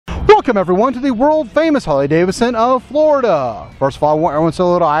Welcome everyone to the world famous Harley-Davidson of Florida. First of all, I want everyone to say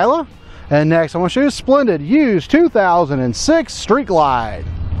hello to Isla. And next I want to show you a splendid used 2006 Street Glide.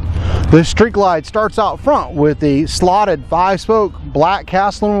 This Street Glide starts out front with the slotted 5-spoke black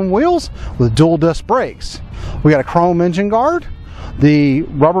cast aluminum wheels with dual disc brakes. We got a chrome engine guard, the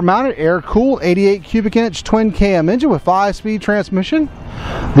rubber mounted air cooled 88 cubic inch twin cam engine with 5-speed transmission,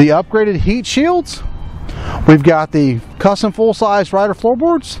 the upgraded heat shields. We've got the custom full-size rider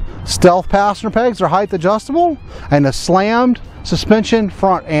floorboards, stealth passenger pegs that are height adjustable, and the slammed suspension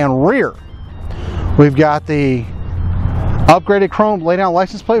front and rear. We've got the upgraded chrome lay-down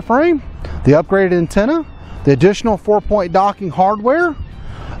license plate frame, the upgraded antenna, the additional 4-point docking hardware,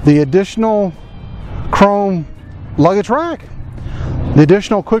 the additional chrome luggage rack, the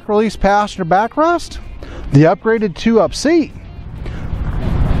additional quick-release passenger backrest, the upgraded 2-up seat.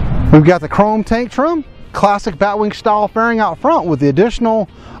 We've got the chrome tank trim, classic Batwing style fairing out front with the additional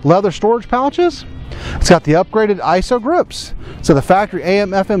leather storage pouches. It's got the upgraded ISO grips. So the factory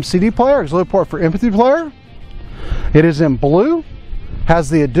AM/FM CD player, auxiliary port for MP3 player. It is in blue, has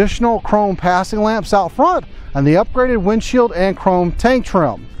the additional chrome passing lamps out front, and the upgraded windshield and chrome tank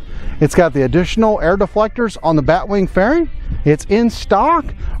trim. It's got the additional air deflectors on the Batwing fairing. It's in stock,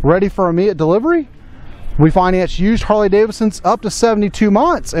 ready for immediate delivery. We finance used Harley-Davidsons up to 72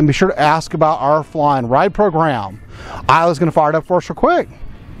 months, and be sure to ask about our fly and ride program. Isla's going to fire it up for us real quick.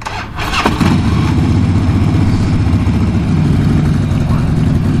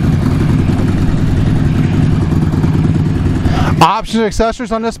 Options and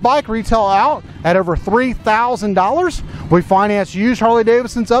accessories on this bike retail out at over $3,000. We finance used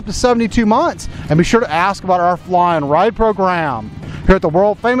Harley-Davidsons up to 72 months, and be sure to ask about our fly and ride program. Here at the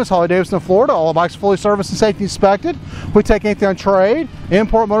world famous Harley-Davidson of Florida, all the bikes are fully serviced and safety inspected. We take anything on trade,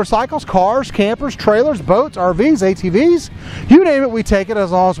 import motorcycles, cars, campers, trailers, boats, RVs, ATVs. You name it, we take it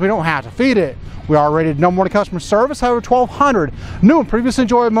as long as we don't have to feed it. We are rated #1 in customer service, have over 1,200 new and previously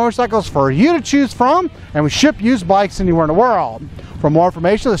enjoyed motorcycles for you to choose from, and we ship used bikes anywhere in the world. For more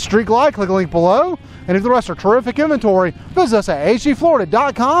information on the Street Glide, click the link below. And if the rest are terrific inventory, visit us at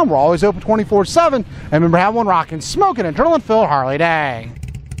hgflorida.com. We're always open 24/7. And remember, have one rocking, smoking, adrenaline-filled Harley day.